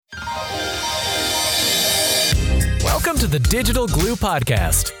Welcome to the Digital Glue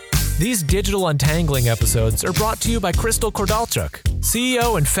Podcast. These digital untangling episodes are brought to you by Crystal Kordalchuk,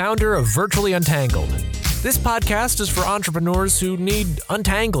 CEO and founder of Virtually Untangled. This podcast is for entrepreneurs who need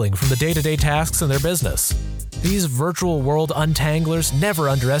untangling from the day-to-day tasks in their business. These virtual world untanglers never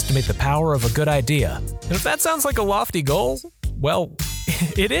underestimate the power of a good idea. And if that sounds like a lofty goal, well,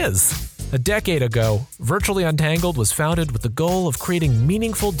 it is. A decade ago, Virtually Untangled was founded with the goal of creating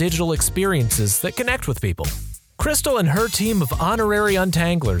meaningful digital experiences that connect with people. Crystal and her team of honorary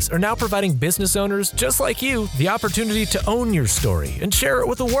untanglers are now providing business owners just like you the opportunity to own your story and share it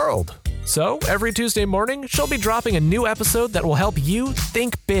with the world. So, every Tuesday morning, she'll be dropping a new episode that will help you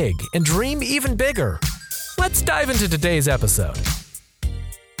think big and dream even bigger. Let's dive into today's episode.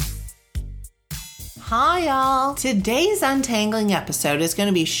 Hi y'all! Today's untangling episode is going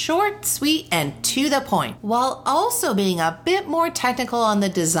to be short, sweet, and to the point, while also being a bit more technical on the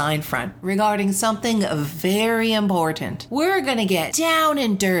design front regarding something very important. We're going to get down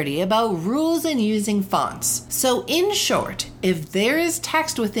and dirty about rules in using fonts. So in short, if there is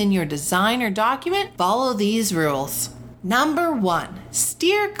text within your design or document, follow these rules. Number 1,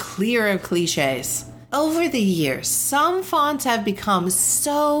 steer clear of clichés. Over the years, some fonts have become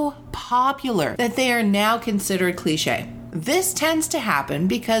so popular that they are now considered cliché. This tends to happen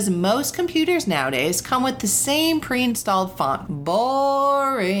because most computers nowadays come with the same pre-installed font.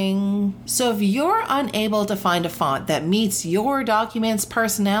 Boring. So if you're unable to find a font that meets your document's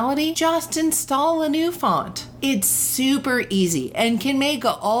personality, just install a new font. It's super easy and can make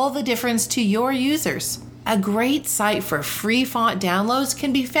all the difference to your users. A great site for free font downloads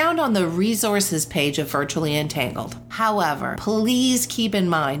can be found on the resources page of Virtually Untangled. However, please keep in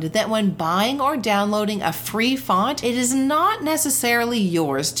mind that when buying or downloading a free font, it is not necessarily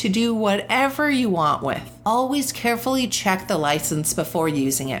yours to do whatever you want with. Always carefully check the license before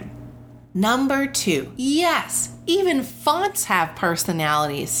using it. Number 2, yes, even fonts have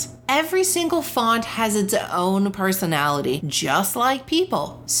personalities. Every single font has its own personality, just like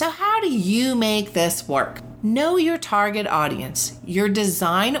people. So how do you make this work? Know your target audience, your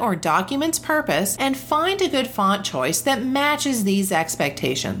design or document's purpose, and find a good font choice that matches these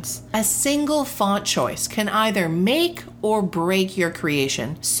expectations. A single font choice can either make or break your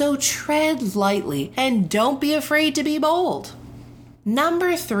creation, so tread lightly and don't be afraid to be bold.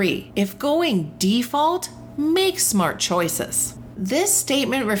 Number 3, if going default, make smart choices. This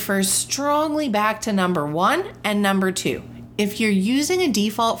statement refers strongly back to number 1 and number 2. If you're using a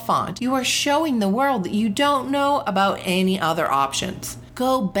default font, you are showing the world that you don't know about any other options.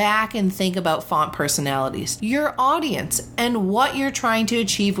 Go back and think about font personalities, your audience, and what you're trying to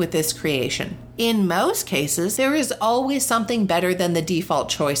achieve with this creation. In most cases, there is always something better than the default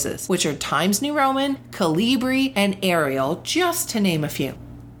choices, which are Times New Roman, Calibri, and Arial, just to name a few.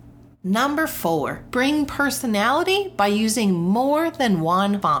 Number 4, bring personality by using more than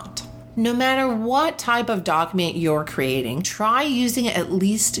one font. No matter what type of document you're creating, try using at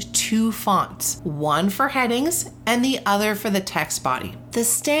least 2 fonts, one for headings and the other for the text body. The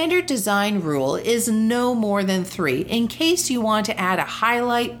standard design rule is no more than 3 in case you want to add a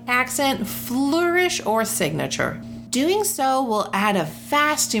highlight, accent, flourish, or signature. Doing so will add a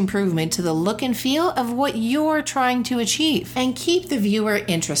vast improvement to the look and feel of what you're trying to achieve and keep the viewer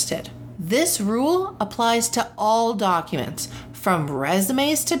interested. This rule applies to all documents, from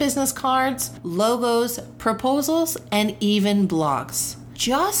resumes to business cards, logos, proposals, and even blogs.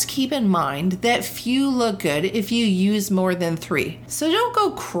 Just keep in mind that few look good if you use more than 3, so don't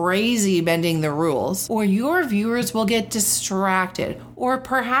go crazy bending the rules, or your viewers will get distracted or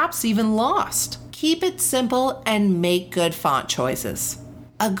perhaps even lost. Keep it simple and make good font choices.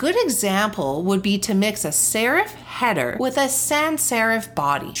 A good example would be to mix a serif header with a sans serif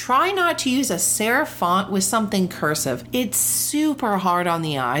body. Try not to use a serif font with something cursive. It's super hard on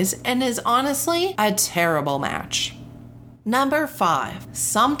the eyes and is honestly a terrible match. Number 5,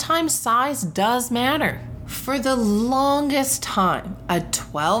 sometimes size does matter. For the longest time, a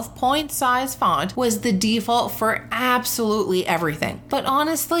 12-point size font was the default for absolutely everything. But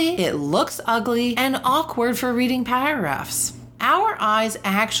honestly, it looks ugly and awkward for reading paragraphs. Our eyes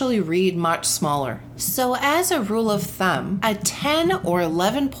actually read much smaller. So as a rule of thumb, a 10 or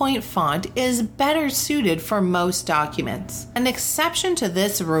 11-point font is better suited for most documents. An exception to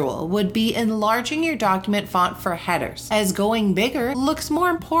this rule would be enlarging your document font for headers, as going bigger looks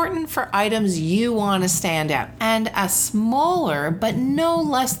more important for items you want to stand out. And a smaller but no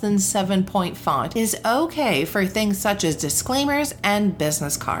less than 7-point font is okay for things such as disclaimers and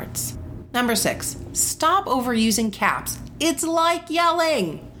business cards. Number 6, stop overusing caps. It's like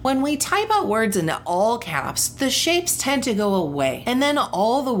yelling. When we type out words in all caps, the shapes tend to go away, and then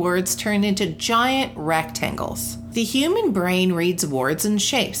all the words turn into giant rectangles. The human brain reads words and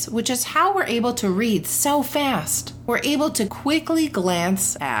shapes, which is how we're able to read so fast. We're able to quickly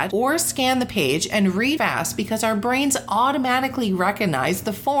glance at or scan the page and read fast because our brains automatically recognize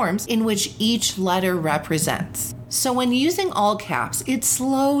the forms in which each letter represents. So when using all caps, it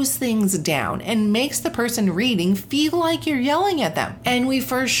slows things down and makes the person reading feel like you're yelling at them. And we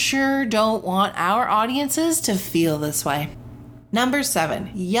for sure don't want our audiences to feel this way. Number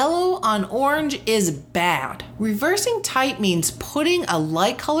 7, yellow on orange is bad. Reversing type means putting a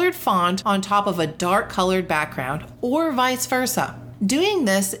light-colored font on top of a dark-colored background, or vice versa. Doing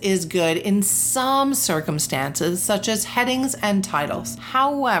this is good in some circumstances, such as headings and titles.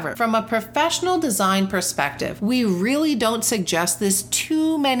 However, from a professional design perspective, we really don't suggest this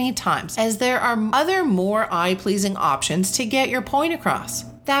too many times, as there are other more eye-pleasing options to get your point across.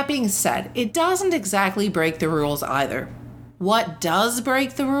 That being said, it doesn't exactly break the rules either. What does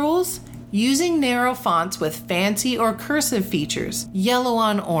break the rules? Using narrow fonts with fancy or cursive features, yellow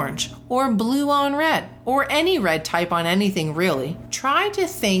on orange, or blue on red, or any red type on anything really. Try to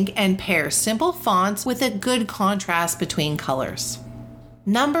think and pair simple fonts with a good contrast between colors.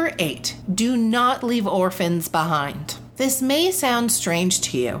 Number 8, do not leave orphans behind. This may sound strange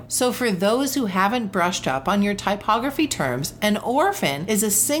to you, so for those who haven't brushed up on your typography terms, an orphan is a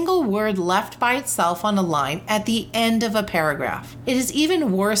single word left by itself on a line at the end of a paragraph. It is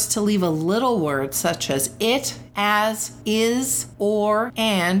even worse to leave a little word such as it, as, is, or,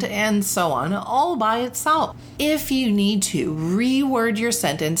 and so on, all by itself. If you need to, reword your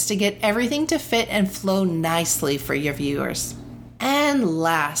sentence to get everything to fit and flow nicely for your viewers. And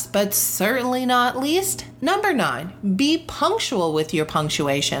last, but certainly not least, number 9, be punctual with your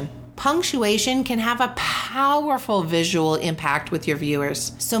punctuation. Punctuation can have a powerful visual impact with your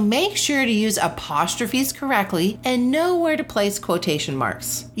viewers, so make sure to use apostrophes correctly and know where to place quotation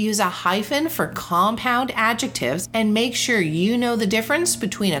marks. Use a hyphen for compound adjectives and make sure you know the difference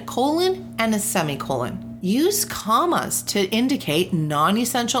between a colon and a semicolon. Use commas to indicate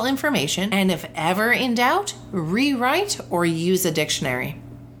non-essential information, and if ever in doubt, rewrite or use a dictionary.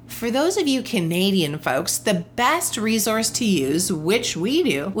 For those of you Canadian folks, the best resource to use, which we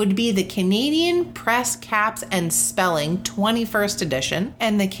do, would be the Canadian Press Caps and Spelling 21st edition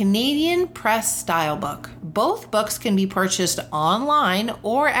and the Canadian Press Style Book. Both books can be purchased online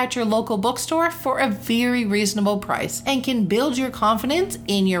or at your local bookstore for a very reasonable price and can build your confidence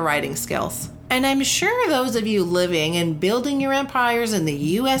in your writing skills. And I'm sure those of you living and building your empires in the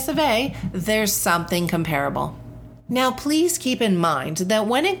US of A, there's something comparable. Now, please keep in mind that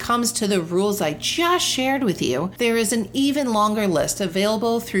when it comes to the rules I just shared with you, there is an even longer list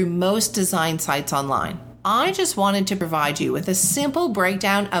available through most design sites online. I just wanted to provide you with a simple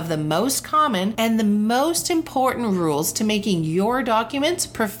breakdown of the most common and the most important rules to making your documents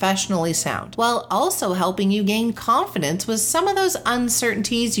professionally sound, while also helping you gain confidence with some of those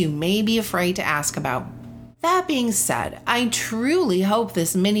uncertainties you may be afraid to ask about. That being said, I truly hope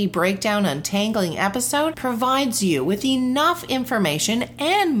this mini breakdown untangling episode provides you with enough information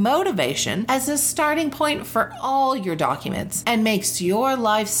and motivation as a starting point for all your documents and makes your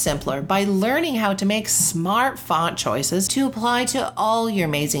life simpler by learning how to make smart font choices to apply to all your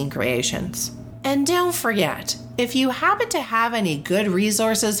amazing creations. And don't forget, if you happen to have any good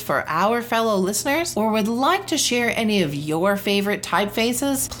resources for our fellow listeners or would like to share any of your favorite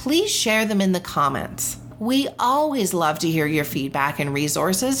typefaces, please share them in the comments. We always love to hear your feedback and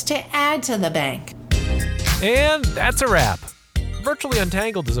resources to add to the bank. And that's a wrap. Virtually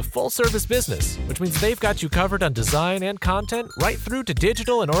Untangled is a full-service business, which means they've got you covered on design and content right through to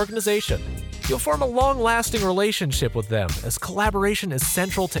digital and organization. You'll form a long-lasting relationship with them, as collaboration is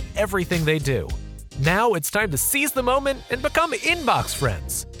central to everything they do. Now it's time to seize the moment and become inbox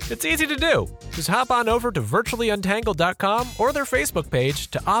friends. It's easy to do. Just hop on over to virtuallyuntangled.com or their Facebook page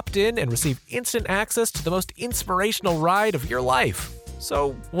to opt in and receive instant access to the most inspirational ride of your life.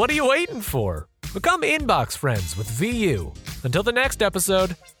 So what are you waiting for? Become inbox friends with VU. Until the next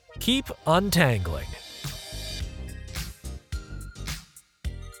episode, keep untangling.